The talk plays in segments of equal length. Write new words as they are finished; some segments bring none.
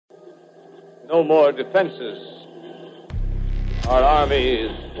No more defenses. Our army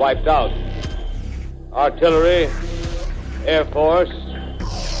is wiped out. Artillery, Air Force,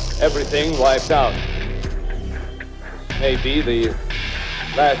 everything wiped out. This may be the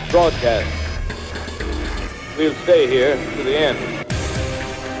last broadcast. We'll stay here to the end.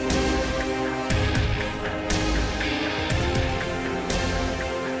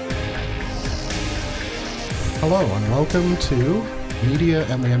 Hello and welcome to Media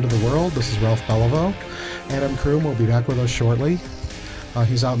and the End of the World. This is Ralph Beliveau. Adam Kroom will be back with us shortly.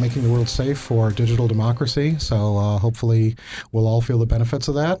 He's out making the world safe for digital democracy, so hopefully we'll all feel the benefits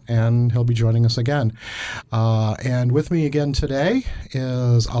of that, and he'll be joining us again. And with me again today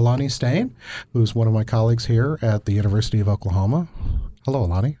is Alani Stain, who's one of my colleagues here at the University of Oklahoma. Hello,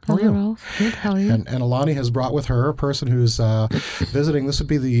 Alani. How are you? Hello, Ralph. Good. How are you? And Alani has brought with her a person who's visiting. This would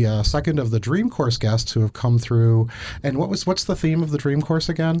be the second of the Dream Course guests who have come through. And what's the theme of the Dream Course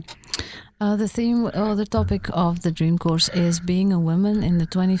again? The theme or the topic of the Dream Course is being a woman in the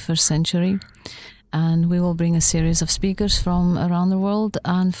 21st century. And we will bring a series of speakers from around the world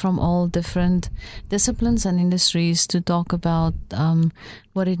and from all different disciplines and industries to talk about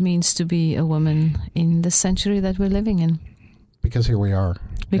what it means to be a woman in the century that we're living in. Because here we are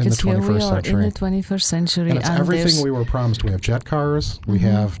because in the 21st here we are century. In the 21st century. And it's everything we were promised. We have jet cars. We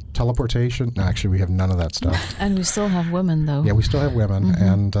have teleportation. No, actually, we have none of that stuff. And we still have women, though. Yeah, we still have women.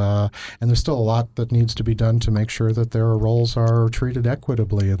 And there's still a lot that needs to be done to make sure that their roles are treated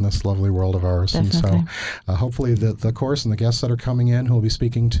equitably in this lovely world of ours. Definitely. And so hopefully the course and the guests that are coming in who will be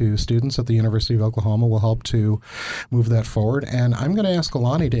speaking to students at the University of Oklahoma will help to move that forward. And I'm going to ask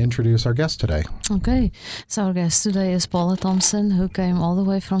Alani to introduce our guest today. Okay. So our guest today is Paula Thompson, who came all the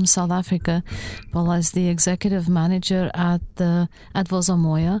way from South Africa. Paula is the executive manager at Advoza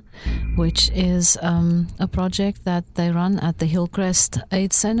Moya, which is a project that they run at the Hillcrest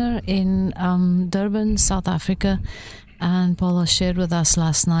Aid Center in Durban, South Africa. And Paula shared with us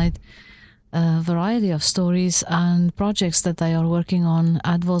last night a variety of stories and projects that they are working on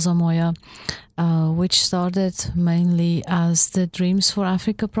at Advoza Moya, which started mainly as the Dreams for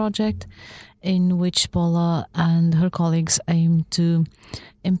Africa project, in which Paula and her colleagues aim to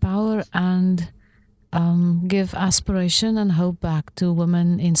empower and give aspiration and hope back to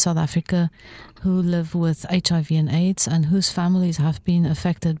women in South Africa who live with HIV and AIDS and whose families have been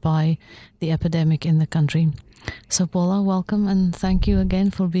affected by the epidemic in the country. So Paula, welcome and thank you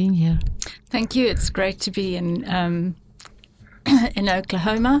again for being here. Thank you. It's great to be in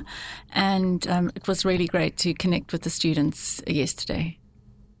Oklahoma, and it was really great to connect with the students yesterday.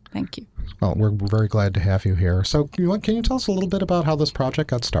 Thank you. Well, we're very glad to have you here. So can you tell us a little bit about how this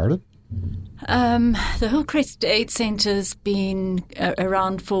project got started? The Hillcrest Aid Centre's been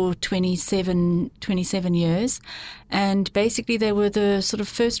around for 27 years, and basically they were the sort of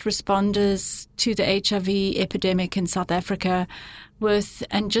first responders to the HIV epidemic in South Africa,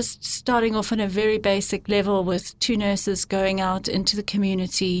 and just starting off on a very basic level with 2 nurses going out into the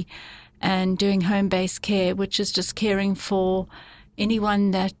community and doing home-based care, which is just caring for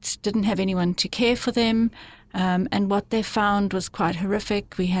anyone that didn't have anyone to care for them. And what they found was quite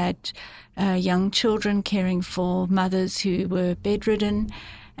horrific. We had young children caring for mothers who were bedridden,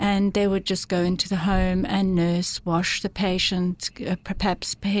 and they would just go into the home and nurse, wash the patient,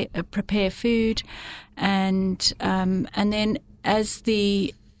 perhaps prepare food. And then as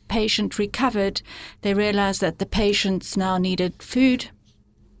the patient recovered, they realized that the patients now needed food.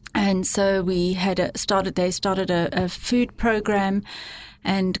 And so they started a food program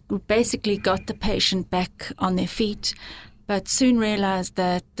and way got the patient back on their feet, but soon realized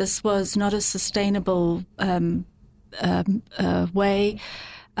that this was not a sustainable way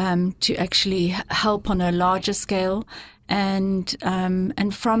to actually help on a larger scale. And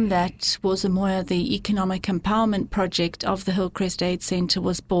from that, Advoza Moya, the economic empowerment project of the Hillcrest Aid Center,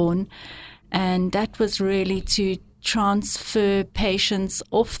 was born. And that was really to transfer patients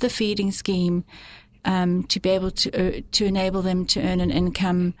off the feeding scheme to be able to enable them to earn an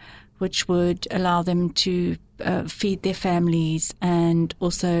income which would allow them to feed their families and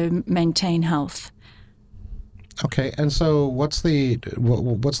also maintain health. Okay, and so what's the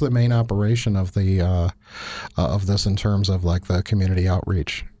main operation of the of this in terms of like the community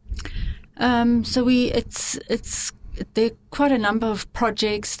outreach? There are quite a number of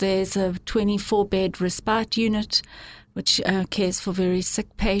projects. There's a 24-bed respite unit which cares for very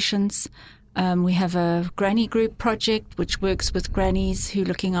sick patients. We have a granny group project which works with grannies who are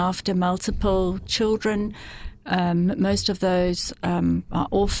looking after multiple children. Most of those are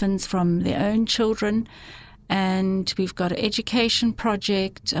orphans from their own children. And we've got an education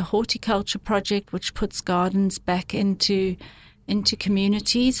project, a horticulture project which puts gardens back into into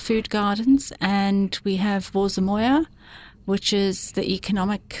communities, food gardens, and we have Wozamoya, which is the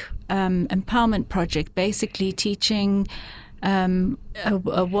economic empowerment project, basically teaching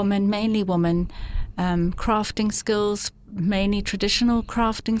a woman, mainly woman, crafting skills, mainly traditional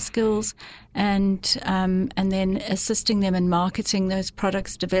crafting skills, and then assisting them in marketing those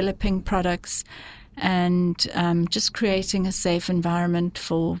products, developing products, and just creating a safe environment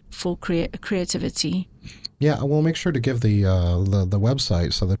for creativity. Yeah, we'll make sure to give the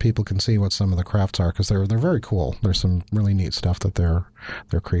website so that people can see what some of the crafts are, because they're very cool. There's some really neat stuff that they're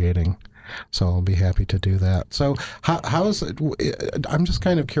creating. So I'll be happy to do that. So how is it? I'm just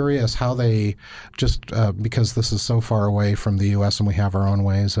kind of curious how they just because this is so far away from the U.S. and we have our own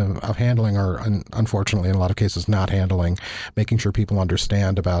ways of handling, or unfortunately in a lot of cases not handling, making sure people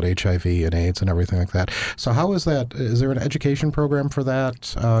understand about HIV and AIDS and everything like that. So how is that? Is there an education program for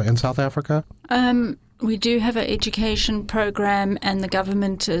that in South Africa? We do have an education program, and the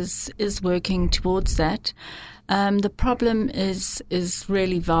government is working towards that. The problem is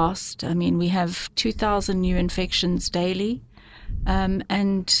really vast. I mean, we have 2,000 new infections daily,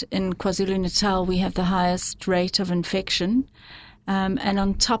 and in KwaZulu-Natal we have the highest rate of infection. And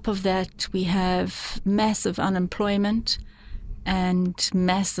on top of that, we have massive unemployment and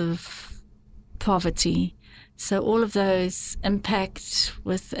massive poverty. So all of those impact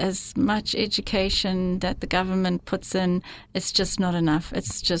with as much education that the government puts in. It's just not enough.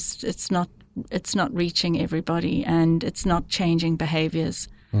 It's not reaching everybody, and it's not changing behaviors.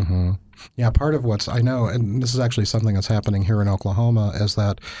 Mm-hmm. Yeah, part of what's I know, and this is actually something that's happening here in Oklahoma, is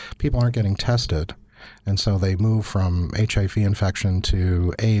that people aren't getting tested, and so they move from HIV infection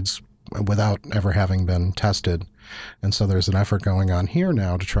to AIDS without ever having been tested. And so there's an effort going on here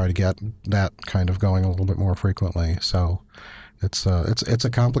now to try to get that kind of going a little bit more frequently. So it's a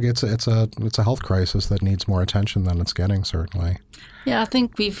health crisis that needs more attention than it's getting, certainly. Yeah, I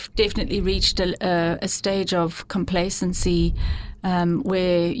think we've definitely reached a stage of complacency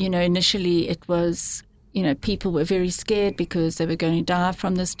where, initially it was, people were very scared because they were going to die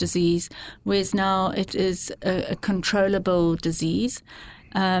from this disease, whereas now it is a controllable disease.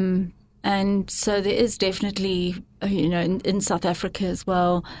 And so there is definitely, in South Africa as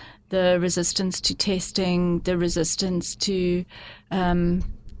well, the resistance to testing, the resistance to,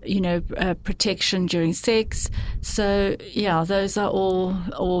 protection during sex. So, yeah, those are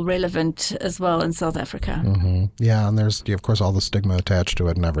all relevant as well in South Africa. Mm-hmm. Yeah, and there's, of course, all the stigma attached to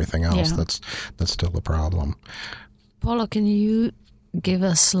it and everything else. Yeah. That's still a problem. Paula, can you give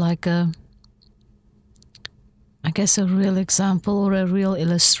us a real example or a real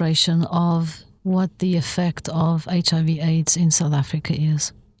illustration of what the effect of HIV/AIDS in South Africa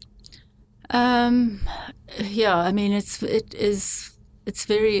is? Yeah, I mean, it's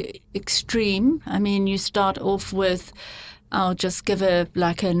very extreme. I mean, you start off with, I'll just give a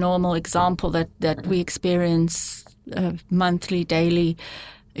normal example that we experience monthly, daily.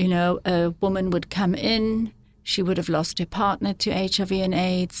 A woman would come in, she would have lost her partner to HIV and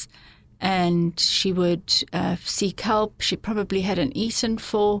AIDS, and she would seek help. She probably hadn't eaten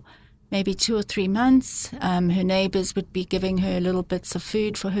for maybe 2 or 3 months. Her neighbors would be giving her little bits of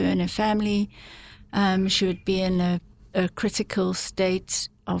food for her and her family. She would be in a critical state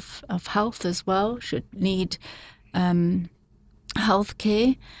of health as well, should need health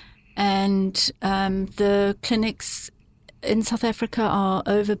care. And the clinics in South Africa are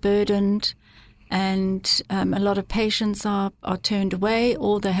overburdened, and a lot of patients are turned away,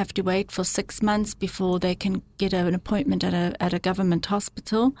 or they have to wait for 6 months before they can get an appointment at a government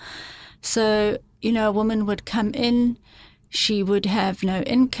hospital. So, a woman would come in, she would have no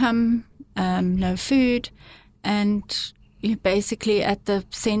income, no food, and basically at the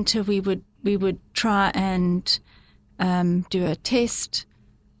centre we would try and do a test,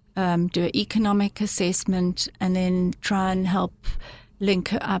 do an economic assessment, and then try and help link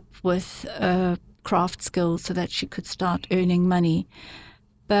her up with craft skills so that she could start earning money.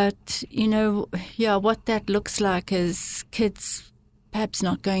 But, what that looks like is kids perhaps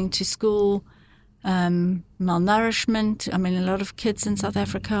not going to school, malnourishment. I mean, a lot of kids in South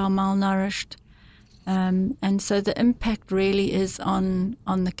Africa are malnourished. And so the impact really is on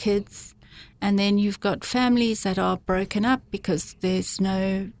the kids. And then you've got families that are broken up because there's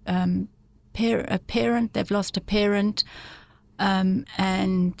no parent, they've lost a parent. And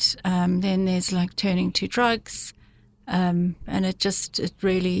then there's turning to drugs, and it just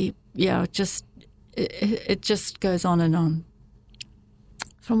goes on and on.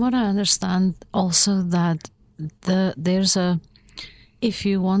 From what I understand, also that there's if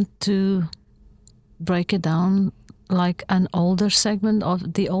you want to break it down, an older segment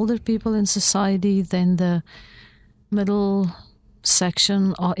of the older people in society, then the middle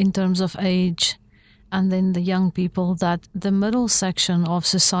section in terms of age, and then the young people, that the middle section of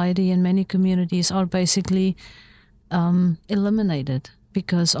society in many communities are basically eliminated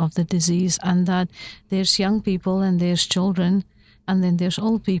because of the disease, and that there's young people and there's children and then there's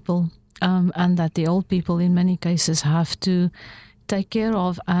old people, and that the old people in many cases have to take care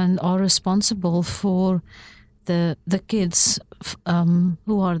of and are responsible for the kids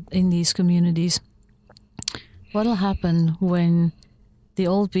who are in these communities. What will happen when the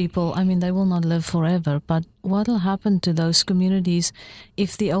old people, I mean, they will not live forever, but what will happen to those communities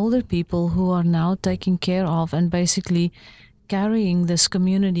if the older people who are now taking care of and basically carrying this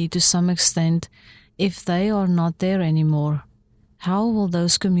community to some extent, if they are not there anymore? How will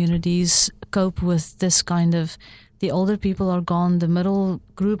those communities cope with this kind of, the older people are gone, the middle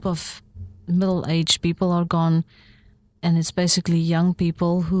group of middle-aged people are gone, and it's basically young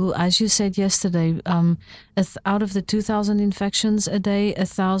people who, as you said yesterday, out of the 2,000 infections a day,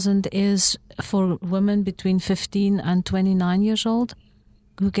 1,000 is for women between 15 and 29 years old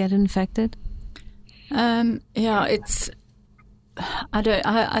who get infected? It's... I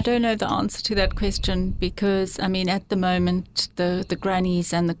don't know the answer to that question, because, I mean, at the moment, the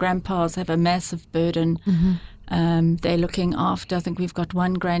grannies and the grandpas have a massive burden. Mm-hmm. They're looking after, I think we've got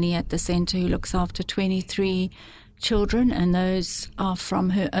one granny at the centre who looks after 23 children, and those are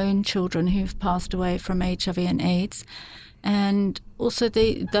from her own children who've passed away from HIV and AIDS. And also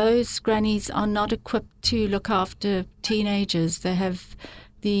those grannies are not equipped to look after teenagers. They have,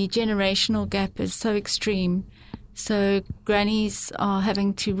 the generational gap is so extreme. So grannies are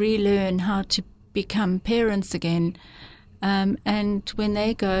having to relearn how to become parents again. And when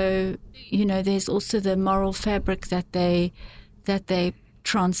they go, there's also the moral fabric that they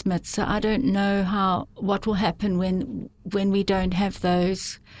transmit. So I don't know what will happen when we don't have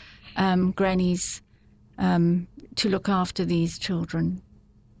those grannies to look after these children.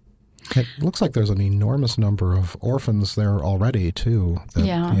 It looks like there's an enormous number of orphans there already, too.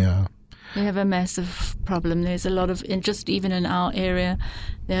 Yeah. We have a massive problem. There's a lot of, just even in our area,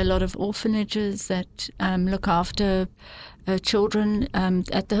 there are a lot of orphanages that look after children.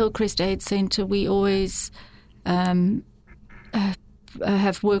 At the Hillcrest AIDS Centre, we always have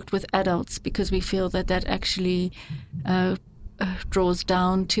worked with adults, because we feel that actually draws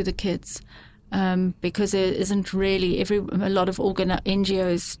down to the kids, because there isn't really a lot of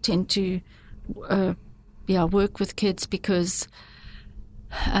NGOs tend to work with kids, because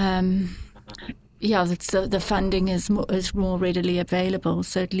the funding is more readily available,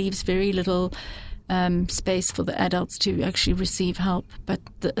 so it leaves very little space for the adults to actually receive help. But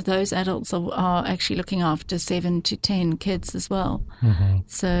those adults are actually looking after 7 to 10 kids as well. Mm-hmm.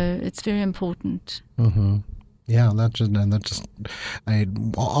 So it's very important. Mm-hmm. Yeah, I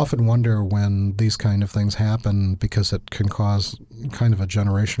often wonder when these kind of things happen, because it can cause kind of a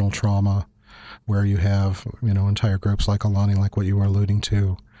generational trauma, where you have, entire groups like Alani, like what you were alluding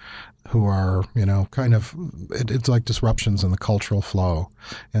to, who are, kind of, it's like disruptions in the cultural flow.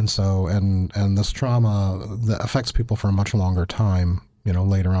 And so, and this trauma that affects people for a much longer time,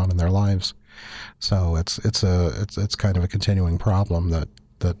 later on in their lives. So it's kind of a continuing problem that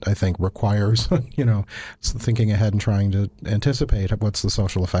I think requires, thinking ahead and trying to anticipate what's the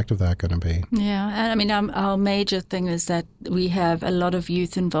social effect of that going to be. Yeah, and I mean, our major thing is that we have a lot of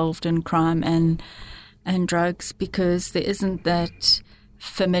youth involved in crime and drugs, because there isn't that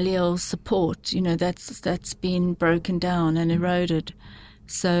familial support, that's been broken down and eroded.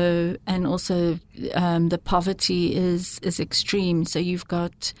 So, and also the poverty is extreme. So you've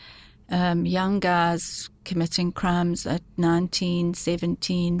got young guys committing crimes at 19,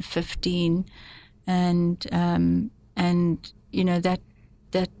 17, 15, and that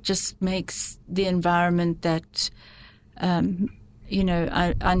just makes the environment that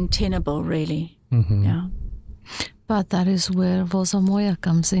untenable, really. Mm-hmm. Yeah. But that is where Voza Moya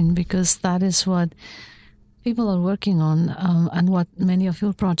comes in, because that is what people are working on, and what many of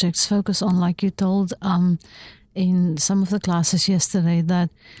your projects focus on. Like you told in some of the classes yesterday, that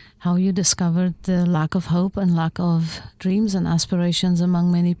how you discovered the lack of hope and lack of dreams and aspirations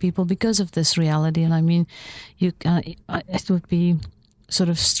among many people because of this reality. And I mean, it would be sort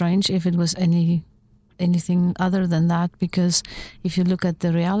of strange if it was anything other than that, because if you look at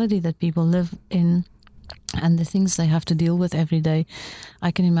the reality that people live in and the things they have to deal with every day,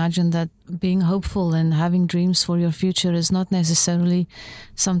 I can imagine that being hopeful and having dreams for your future is not necessarily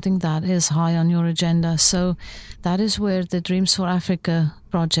something that is high on your agenda. So that is where the Dreams for Africa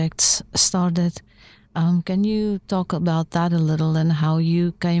projects started. Can you talk about that a little, and how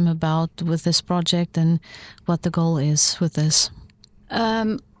you came about with this project and what the goal is with this?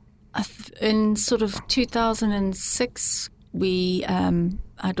 In sort of 2006,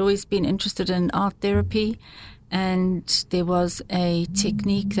 I'd always been interested in art therapy, and there was a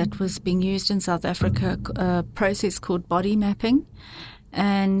technique that was being used in South Africa, a process called body mapping,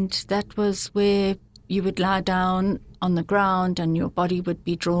 and that was where you would lie down on the ground and your body would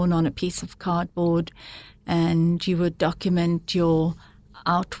be drawn on a piece of cardboard, and you would document your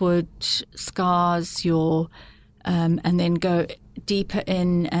outward scars, and then go deeper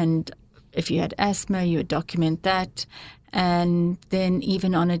in, and if you had asthma, you would document that, and then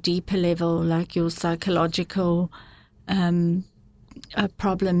even on a deeper level, like your psychological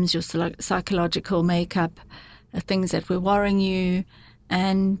problems, your psychological makeup, things that were worrying you.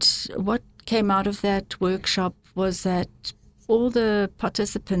 And what came out of that workshop was that all the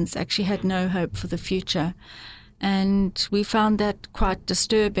participants actually had no hope for the future. And we found that quite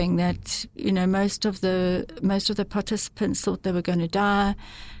disturbing, that, you know, most of the participants thought they were going to die,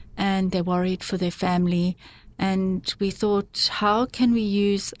 and they're worried for their family. And we thought, how can we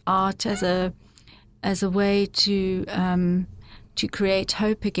use art as a way to create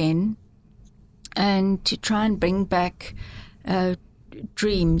hope again, and to try and bring back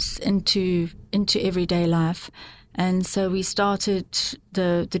dreams into everyday life. And so we started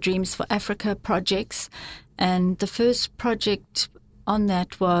the Dreams for Africa projects, and the first project on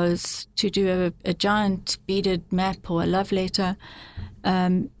that was to do a giant beaded map or a love letter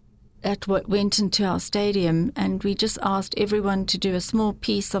that went into our stadium, and we just asked everyone to do a small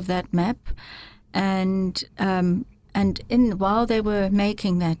piece of that map, and while they were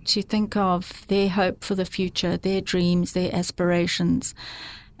making that, to think of their hope for the future, their dreams, their aspirations.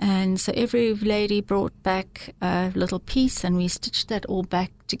 And so every lady brought back a little piece, and we stitched that all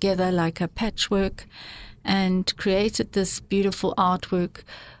back together like a patchwork and created this beautiful artwork,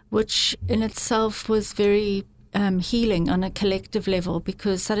 which in itself was very healing on a collective level,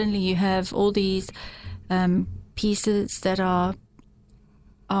 because suddenly you have all these pieces that are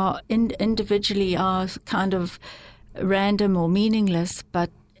individually are kind of random or meaningless, but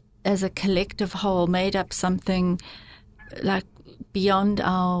as a collective whole made up something like beyond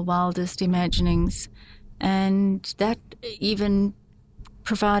our wildest imaginings. And that even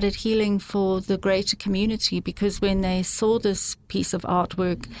provided healing for the greater community, because when they saw this piece of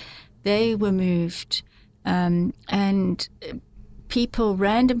artwork, they were moved. And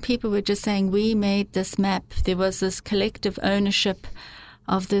random people were just saying, we made this map. There was this collective ownership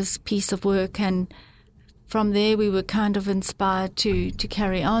of this piece of work, and from there we were kind of inspired to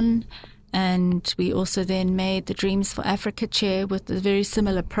carry on. And we also then made the Dreams for Africa chair with a very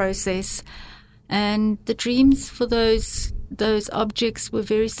similar process. And the dreams for those objects were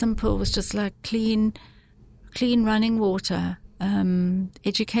very simple. It was just like clean running water,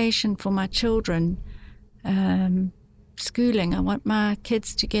 education for my children, schooling. I want my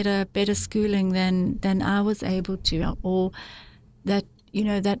kids to get a better schooling than I was able to, or that, you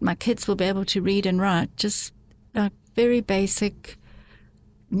know, that my kids will be able to read and write. Just like very basic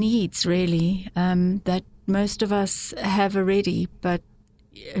needs, really, that most of us have already. But,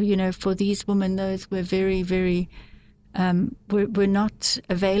 you know, for these women, those were very, very, were not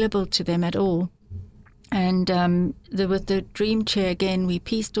available to them at all. And with the dream chair, again, we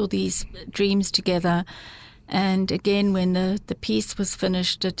pieced all these dreams together. And again, when the piece was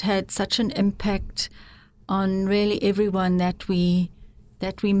finished, it had such an impact on really everyone that we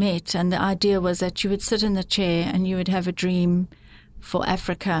met. And the idea was that you would sit in the chair and you would have a dream for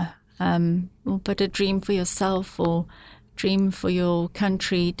Africa, but a dream for yourself or dream for your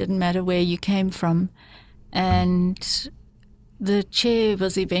country. Didn't matter where you came from. And the chair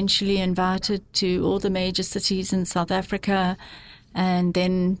was eventually invited to all the major cities in South Africa, and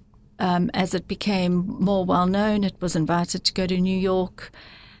then as it became more well-known, it was invited to go to New York,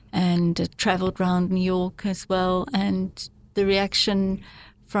 and it traveled around New York as well. And the reaction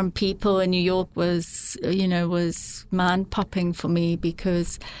from people in New York was mind-popping for me,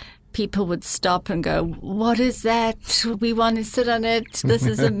 because people would stop and go, "What is that? We want to sit on it. This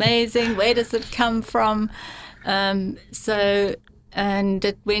is amazing. Where does it come from?" And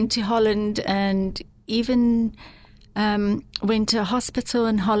it went to Holland, and even went to a hospital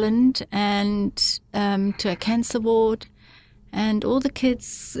in Holland, and to a cancer ward. And all the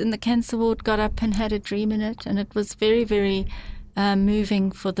kids in the cancer ward got up and had a dream in it, and it was very, very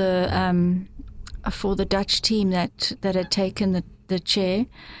moving for the Dutch team that had taken the chair.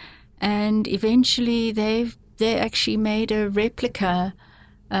 And eventually they actually made a replica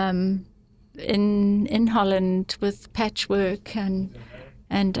in Holland with patchwork, so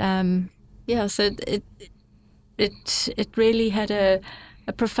it really had a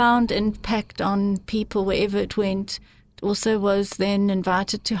profound impact on people wherever it went. It also was then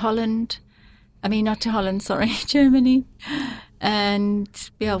invited to Holland, not to Holland, sorry, Germany. And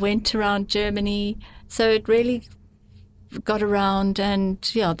went around Germany. So it really got around, and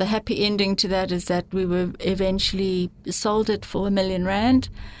the happy ending to that is that we were eventually sold it for R1 million.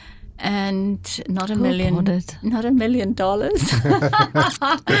 And not $1 million.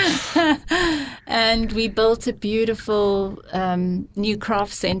 And we built a beautiful new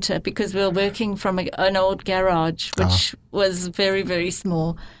craft center because we were working from an old garage, which was very, very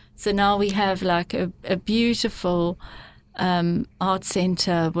small. So now we have like a beautiful art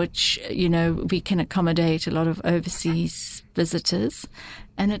center, which, we can accommodate a lot of overseas visitors.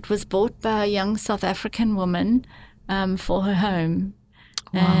 And it was bought by a young South African woman for her home.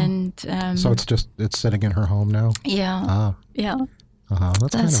 Wow. And so it's sitting in her home now? Yeah. Yeah.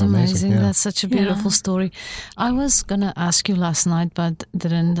 That's kind of amazing. Yeah. That's such a beautiful story. I was going to ask you last night, but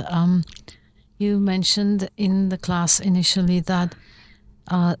didn't. You mentioned in the class initially that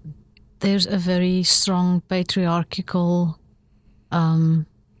there's a very strong patriarchal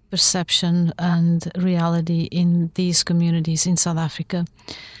perception and reality in these communities in South Africa.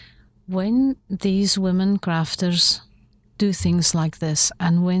 When these women crafters do things like this,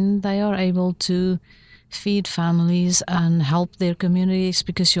 and when they are able to feed families and help their communities,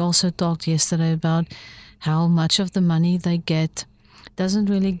 because you also talked yesterday about how much of the money they get doesn't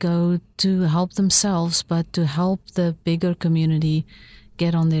really go to help themselves, but to help the bigger community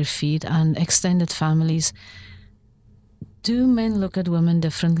get on their feet and extended families. Do men look at women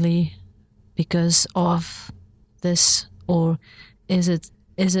differently because of this, or is it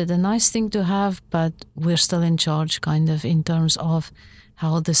a nice thing to have, but we're still in charge, kind of, in terms of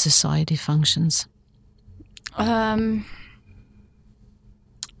how the society functions?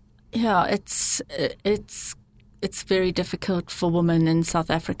 It's very difficult for women in South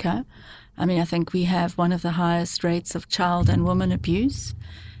Africa. I think we have one of the highest rates of child and woman abuse.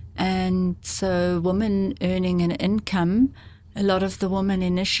 And so women earning an income, a lot of the women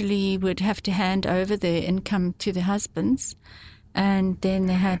initially would have to hand over their income to their husbands. And then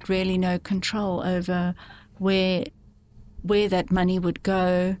they had really no control over where that money would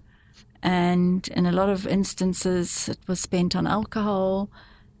go. And in a lot of instances, it was spent on alcohol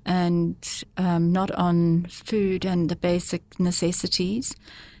and not on food and the basic necessities.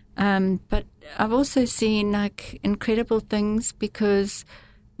 But I've also seen like incredible things because,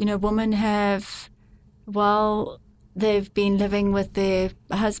 women have, while they've been living with their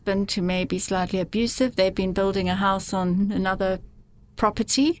husband who may be slightly abusive, they've been building a house on another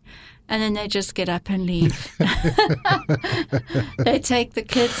property, and then they just get up and leave. They take the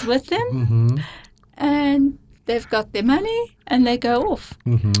kids with them, and they've got their money, and they go off.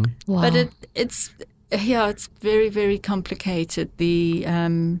 Wow. But it's very, very complicated.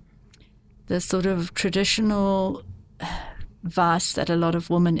 The sort of traditional vice that a lot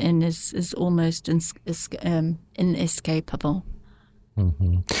of women in is almost inescapable.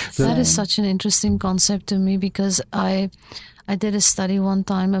 That is such an interesting concept to me, because I did a study one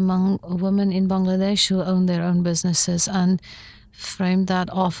time among women in Bangladesh who own their own businesses, and framed that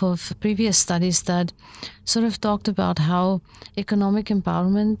off of previous studies that sort of talked about how economic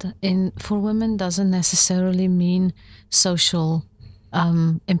empowerment for women doesn't necessarily mean social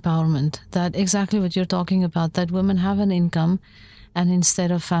empowerment. That exactly what you're talking about, that women have an income, and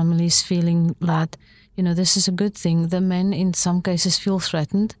instead of families feeling that, this is a good thing, the men in some cases feel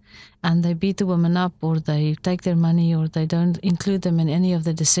threatened and they beat the women up, or they take their money, or they don't include them in any of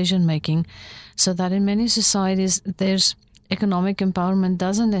the decision making. So that in many societies there's economic empowerment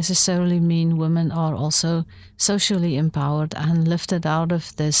doesn't necessarily mean women are also socially empowered and lifted out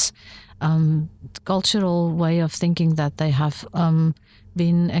of this cultural way of thinking that they have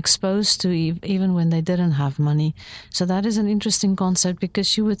been exposed to even when they didn't have money. So that is an interesting concept,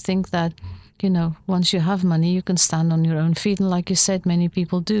 because you would think that, once you have money, you can stand on your own feet. And like you said, many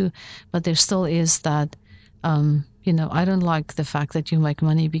people do. But there still is that, I don't like the fact that you make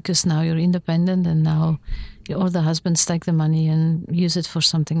money, because now you're independent, and now, or the husbands take the money and use it for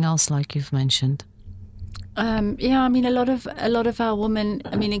something else, like you've mentioned. A lot of our women,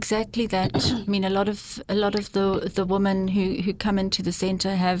 exactly that. A lot of the women who come into the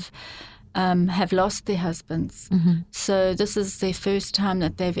centre have lost their husbands. So this is their first time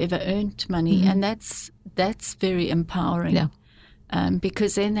that they've ever earned money, and that's very empowering. Yeah.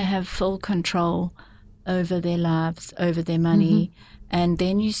 Because then they have full control over their lives, over their money, and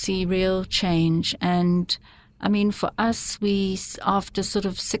then you see real change. And for us, we, after sort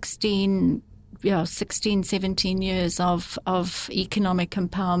of 16, 17 years of economic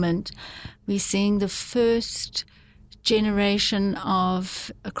empowerment, we're seeing the first generation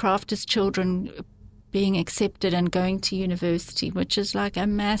of crafters' children being accepted and going to university, which is like a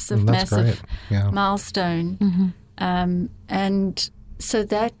massive, That's massive great. milestone. And so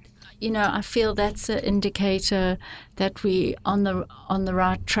that, I feel that's an indicator that we on the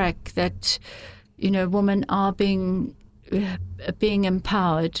right track, that, women are being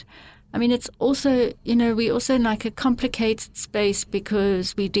empowered. I mean, it's also, we also in like a complicated space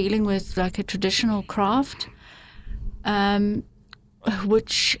because we're dealing with like a traditional craft,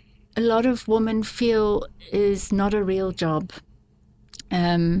 which a lot of women feel is not a real job.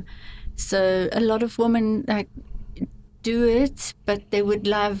 So a lot of women like do it, but they would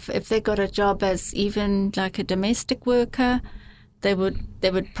love if they got a job as even like a domestic worker, they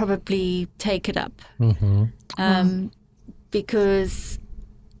would probably take it up. Because,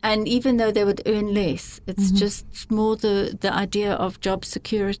 and even though they would earn less, it's just more the idea of job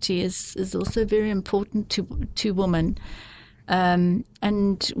security is also very important to women.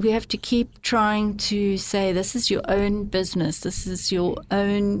 And we have to keep trying to say, this is your own business. This is your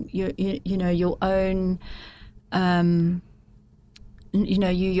own, your own,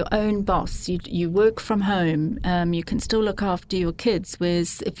 you're your own boss. You work from home. You can still look after your kids.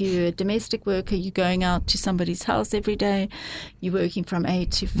 Whereas if you're a domestic worker, you're going out to somebody's house every day. You're working from 8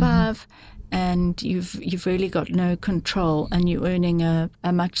 to 5, and you've really got no control, and you're earning a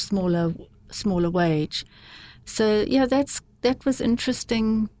much smaller wage. So yeah, that was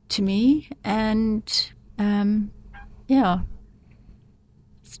interesting to me, and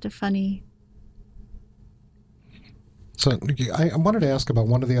just a funny. So I wanted to ask about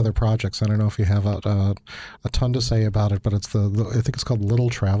one of the other projects. I don't know if you have a ton to say about it, but it's I think it's called Little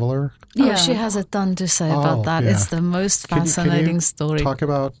Traveler. Yeah, she has a ton to say about that. Yeah. It's the most fascinating can you story. Talk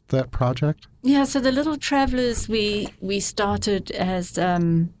about that project. Yeah, so the Little Travelers, we started as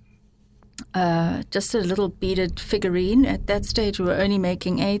just a little beaded figurine. At that stage, we were only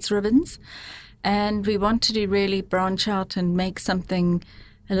making AIDS ribbons, and we wanted to really branch out and make something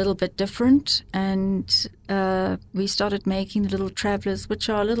a little bit different. And we started making the Little Travelers, which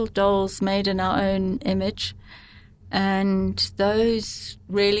are little dolls made in our own image. And those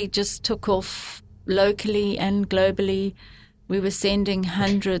really just took off locally and globally. We were sending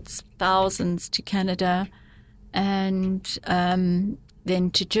hundreds, thousands to Canada, and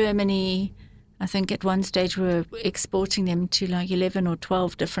then to Germany. I think at one stage we were exporting them to like 11 or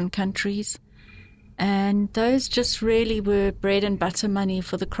 12 different countries. And those just really were bread and butter money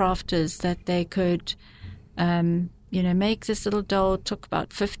for the crafters, that they could, make this little doll. It took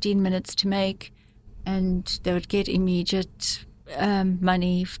about 15 minutes to make, and they would get immediate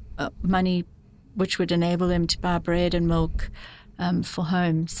money, which would enable them to buy bread and milk for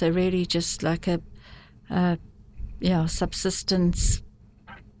home. So really just like a subsistence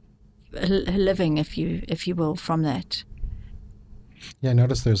living, if you will, from that. Yeah, I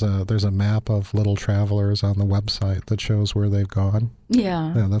noticed there's a map of Little Travelers on the website that shows where they've gone.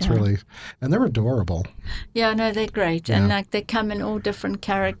 Yeah, that's really, and they're adorable. Yeah, no, they're great, and like they come in all different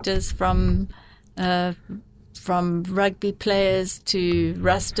characters, from rugby players to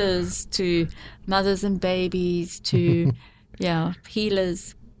rusters to mothers and babies to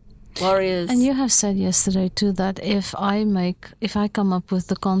healers, warriors. And you have said yesterday too that if I come up with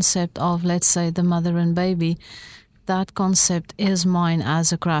the concept of, let's say, the mother and baby, that concept is mine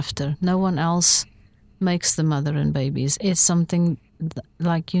as a crafter. No one else makes the mother and babies. It's something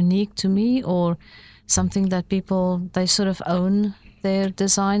like unique to me, or something that people, they sort of own their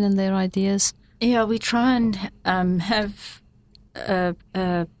design and their ideas. Yeah, we try and have a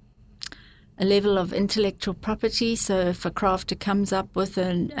level of intellectual property. So if a crafter comes up with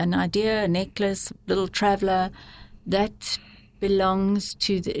an idea, a necklace, little traveler, that belongs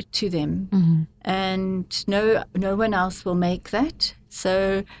to them, and no one else will make that.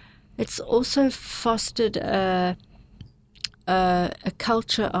 So it's also fostered a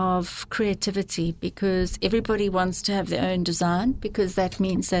culture of creativity, because everybody wants to have their own design, because that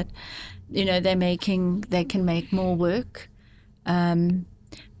means that they can make more work,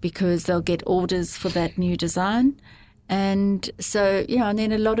 because they'll get orders for that new design. And so, and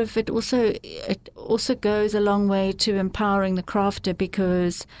then a lot of it also goes a long way to empowering the crafter,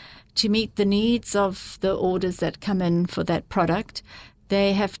 because to meet the needs of the orders that come in for that product,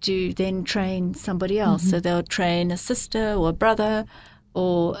 they have to then train somebody else. So they'll train a sister or a brother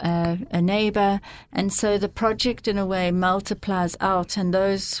or a neighbor. And so the project, in a way, multiplies out, and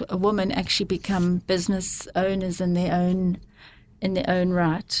those women actually become business owners in their in their own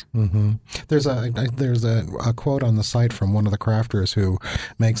right. Mm-hmm. There's a quote on the site from one of the crafters who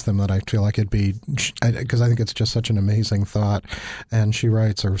makes them that I feel like it'd be, because I think it's just such an amazing thought. And she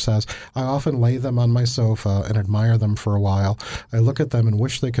writes or says, I often lay them on my sofa and admire them for a while. I look at them and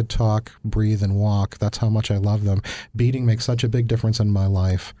wish they could talk, breathe, and walk. That's how much I love them. Beading makes such a big difference in my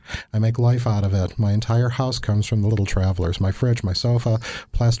life. I make life out of it. My entire house comes from the Little Travelers. My fridge, my sofa,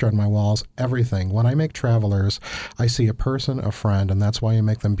 plaster on my walls, everything. When I make Travelers, I see a person, a friend, and that's why I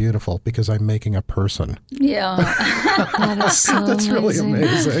make them beautiful, because I'm making a person. Yeah. That is so That's really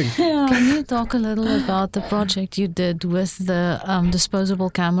amazing. Yeah. Can you talk a little about the project you did with the disposable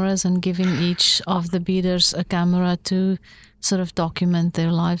cameras and giving each of the beaders a camera to sort of document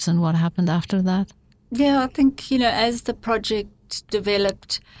their lives and what happened after that? Yeah, I think, as the project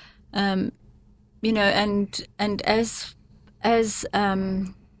developed, and as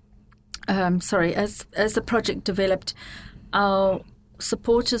the project developed, our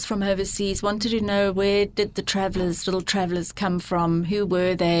supporters from overseas wanted to know, where did the Little Travelers come from? Who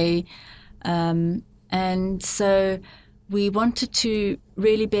were they? And so we wanted to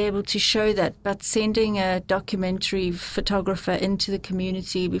really be able to show that, but sending a documentary photographer into the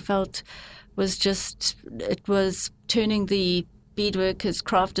community, we felt it was turning the beadworkers,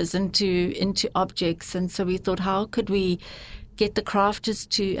 crafters into objects. And so we thought, how could we get the crafters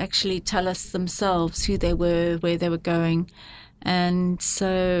to actually tell us themselves who they were, where they were going? And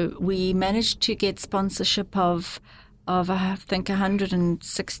so we managed to get sponsorship of I think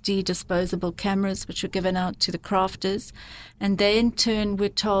 160 disposable cameras, which were given out to the crafters. And they in turn were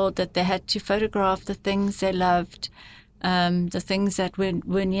told that they had to photograph the things they loved, the things that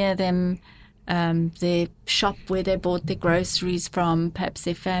were near them, their shop where they bought their groceries from, perhaps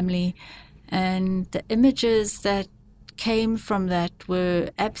their family. And the images that came from that were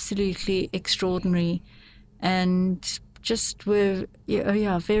absolutely extraordinary and just were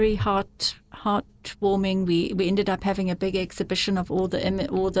very heartwarming. We ended up having a big exhibition of all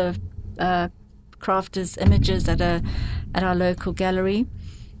the crafters' images at our local gallery,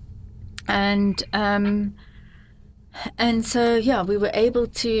 and so we were able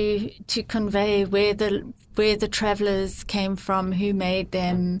to convey where the travelers came from, who made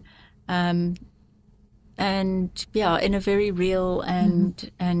them, and in a very real and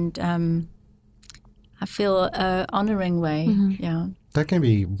I feel honoring way. Mm-hmm. Yeah. That can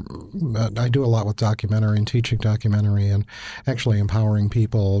be, I do a lot with documentary and teaching documentary, and actually empowering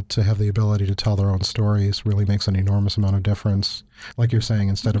people to have the ability to tell their own stories really makes an enormous amount of difference. Like you're saying,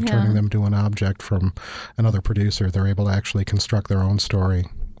 instead of turning them to an object from another producer, they're able to actually construct their own story,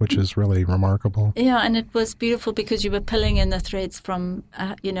 which is really remarkable. Yeah, and it was beautiful because you were pulling in the threads from,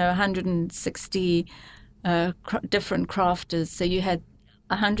 160 different crafters. So you had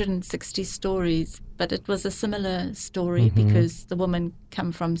 160 stories, but it was a similar story because the women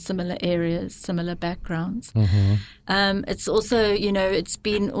come from similar areas, similar backgrounds. It's also, it's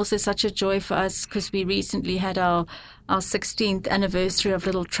been also such a joy for us because we recently had our 16th anniversary of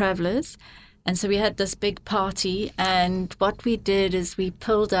Little Travelers. And so we had this big party, and what we did is we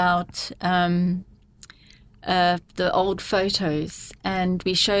pulled out the old photos, and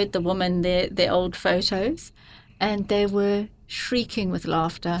we showed the women their old photos, and they were shrieking with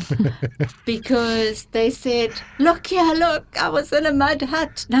laughter because they said, look, I was in a mud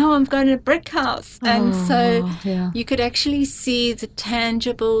hut, now I'm going to a brick house. And you could actually see the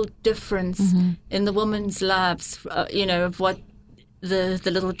tangible difference in the women's lives, of what the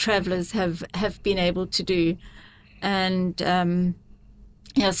Little Travelers have been able to do. And so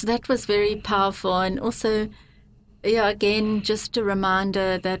that was very powerful. And also, again, just a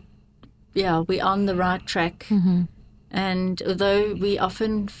reminder that we're on the right track. And although we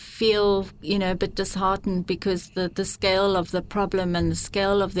often feel, a bit disheartened because the scale of the problem and the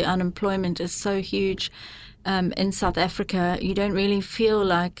scale of the unemployment is so huge in South Africa, you don't really feel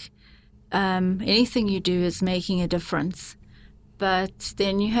like anything you do is making a difference. But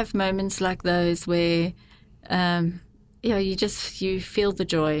then you have moments like those where, you feel the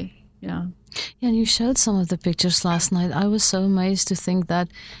joy. Yeah. And you showed some of the pictures last night. I was so amazed to think that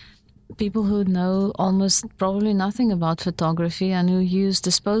people who know almost probably nothing about photography and who use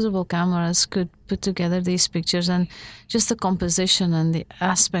disposable cameras could put together these pictures, and just the composition and the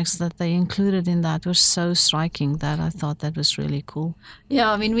aspects that they included in that were so striking that I thought that was really cool. Yeah,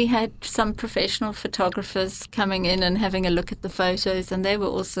 I mean, we had some professional photographers coming in and having a look at the photos, and they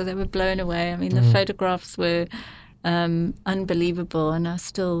were blown away. I mean, the photographs were unbelievable, and I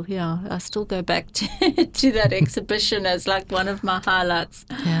still go back to that exhibition as like one of my highlights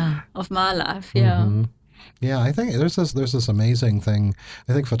of my life. Yeah, I think there's this amazing thing.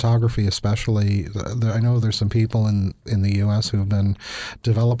 I think photography, especially. I know there's some people in the U.S. who have been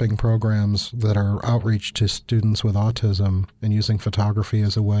developing programs that are outreach to students with autism and using photography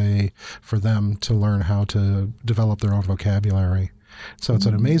as a way for them to learn how to develop their own vocabulary. So it's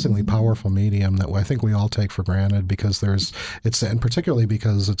an amazingly powerful medium that I think we all take for granted because and particularly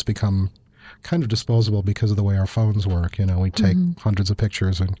because it's become kind of disposable because of the way our phones work. We take hundreds of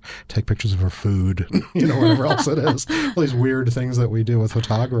pictures and take pictures of our food, whatever else it is. All these weird things that we do with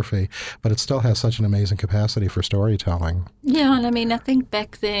photography, but it still has such an amazing capacity for storytelling. Yeah, and I mean, I think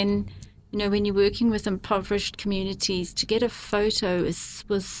back then, when you're working with impoverished communities, to get a photo was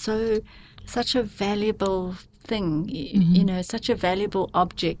such a valuable thing, such a valuable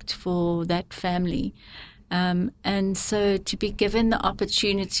object for that family. And so to be given the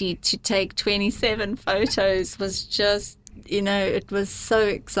opportunity to take 27 photos was just, it was so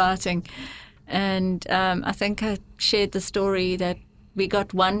exciting. And I think I shared the story that we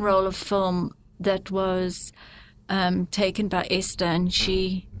got one roll of film that was taken by Esther, and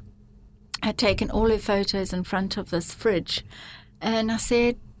she had taken all her photos in front of this fridge. And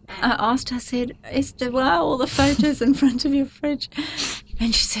I asked her, Esther, why are all the photos in front of your fridge?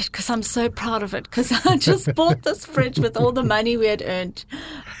 And she said, because I'm so proud of it, because I just bought this fridge with all the money we had earned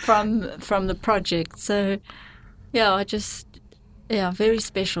from the project. So, very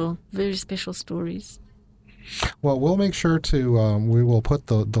special stories. Well, we'll make sure to, we will put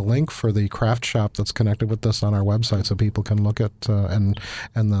the link for the craft shop that's connected with this on our website so people can look at, and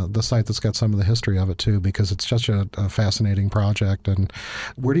the site that's got some of the history of it too, because it's such a fascinating project. And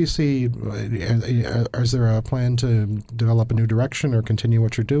where do you see, is there a plan to develop a new direction or continue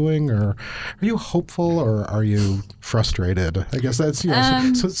what you're doing? Or are you hopeful or are you frustrated? I guess that's,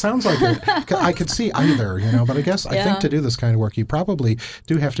 so it sounds like I could see either, but I guess I think to do this kind of work, you probably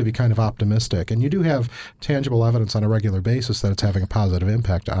do have to be kind of optimistic, and you do have tangible evidence on a regular basis that it's having a positive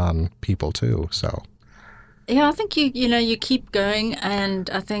impact on people too. So, yeah, I think you keep going, and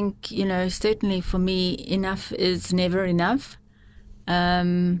I think certainly for me, enough is never enough.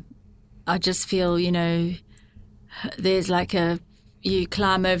 I just feel there's like you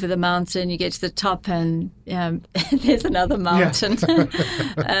climb over the mountain, you get to the top, and there's another mountain.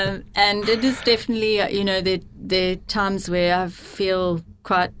 Yeah. And it is definitely there are times where I feel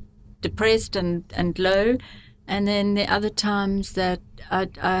quite depressed and low, and then the other times that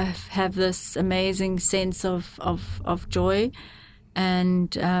I have this amazing sense of joy.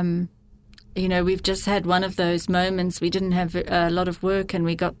 And we've just had one of those moments. We didn't have a lot of work, and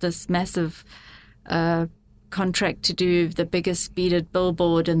we got this massive contract to do the biggest beaded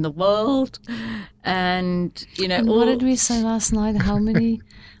billboard in the world. And what did we say last night? How many?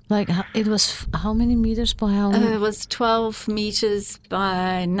 It was how many meters by how many? It was 12 meters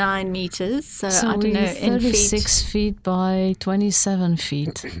by 9 meters. So I don't know, 36 feet by 27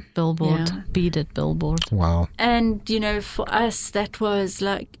 feet billboard, beaded billboard. Wow. And, for us, that was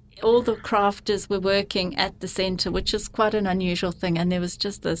like all the crafters were working at the center, which is quite an unusual thing. And there was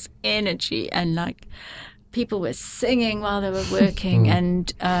just this energy, and people were singing while they were working.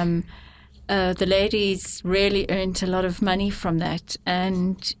 And the ladies really earned a lot of money from that.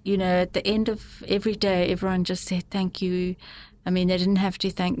 And, at the end of every day, everyone just said, thank you. I mean, they didn't have to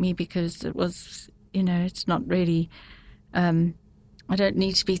thank me because it was, it's not really, I don't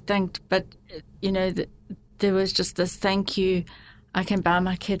need to be thanked. But, there was just this thank you. I can buy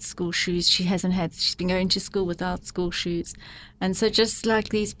my kids school shoes. She's been going to school without school shoes. And so just like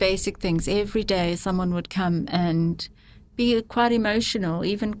these basic things, every day someone would come and be quite emotional,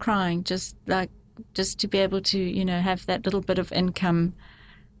 even crying, just to be able to, have that little bit of income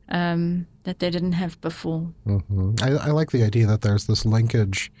that they didn't have before. Mm-hmm. I like the idea that there's this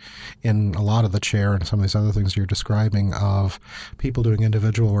linkage in a lot of the chair and some of these other things you're describing of people doing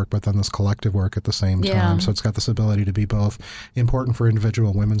individual work, but then this collective work at the same time. So it's got this ability to be both important for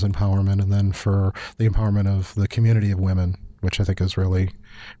individual women's empowerment and then for the empowerment of the community of women, which I think is really,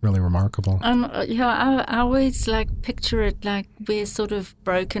 really remarkable. I always picture it like we're sort of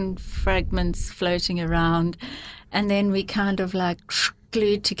broken fragments floating around, and then we kind of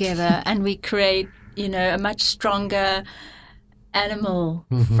glued together, and we create, a much stronger animal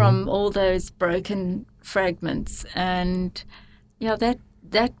from all those broken fragments. And that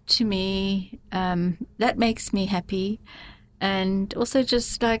to me, that makes me happy. And also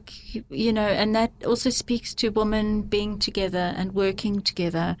just and that also speaks to women being together and working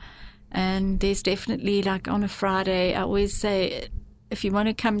together. And there's definitely on a Friday, I always say, if you want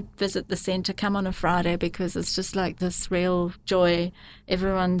to come visit the center, come on a Friday, because it's just this real joy.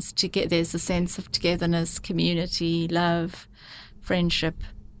 Everyone's together. There's a sense of togetherness, community, love, friendship.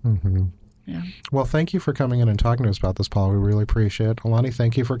 Mm-hmm. Yeah. Well, thank you for coming in and talking to us about this, Paula. We really appreciate it. Alani,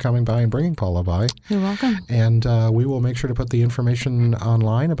 thank you for coming by and bringing Paula by. You're welcome. And we will make sure to put the information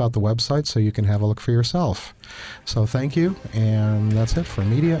online about the website so you can have a look for yourself. So thank you, and that's it for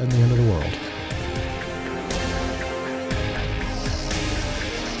Media and the End of the World.